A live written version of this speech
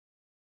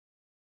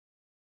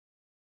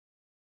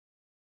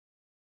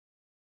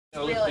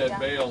Now lift that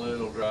bail and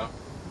it'll drop.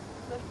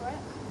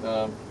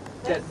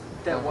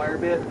 That wire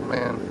bit,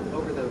 man,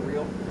 over the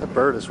reel. that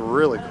bird is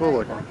really cool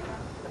looking.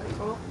 Very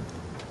cool.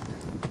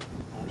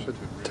 Should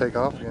take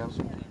off again.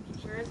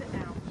 Where is it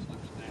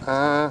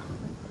now?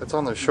 It's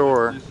on the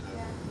shore.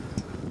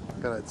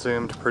 Got it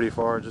zoomed pretty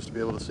far just to be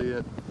able to see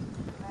it.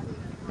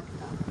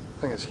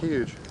 I think it's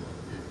huge.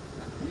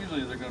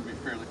 Usually they're going to be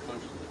fairly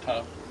close to the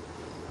top.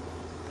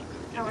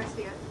 Oh, I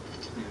see it.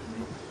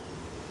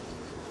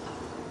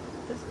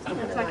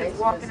 It's like it's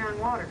walking on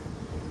water.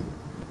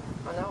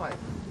 I know it.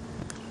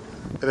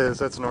 It is.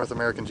 That's a North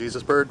American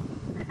Jesus bird.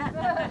 Is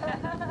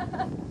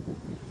that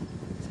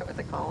what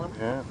they call them?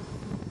 Yeah.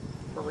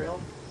 For real?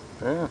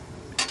 Yeah.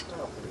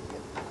 Oh.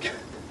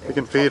 He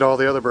can feed all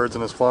the other birds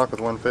in his flock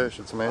with one fish.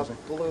 It's amazing.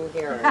 A blue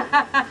heron.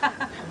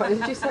 What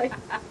did you say?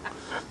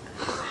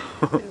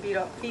 And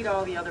feed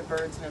all the other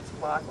birds in its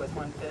flock with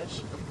one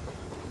fish.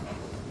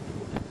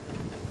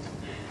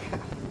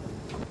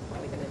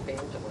 Like an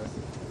evangelist.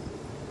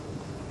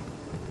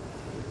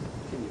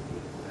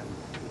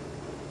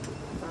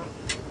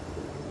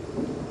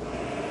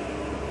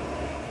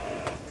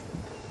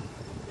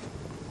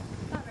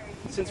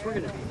 Since we're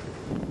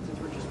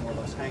just more or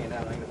less hanging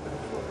out, I'm gonna put a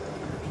float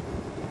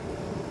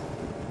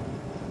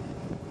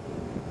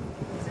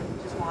Is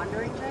it just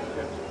wandering, Jay?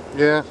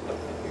 Yeah.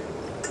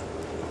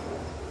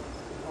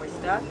 Are we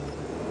stuck?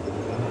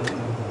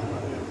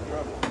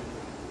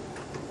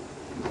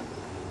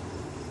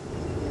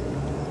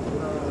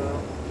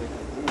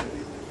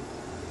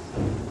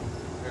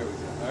 There we go.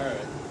 All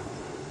right.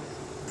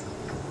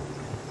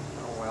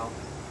 Oh well.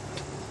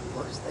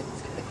 Worst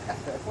thing's gonna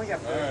happen. We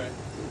got All right.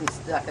 You'd be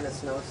stuck in a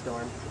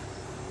snowstorm.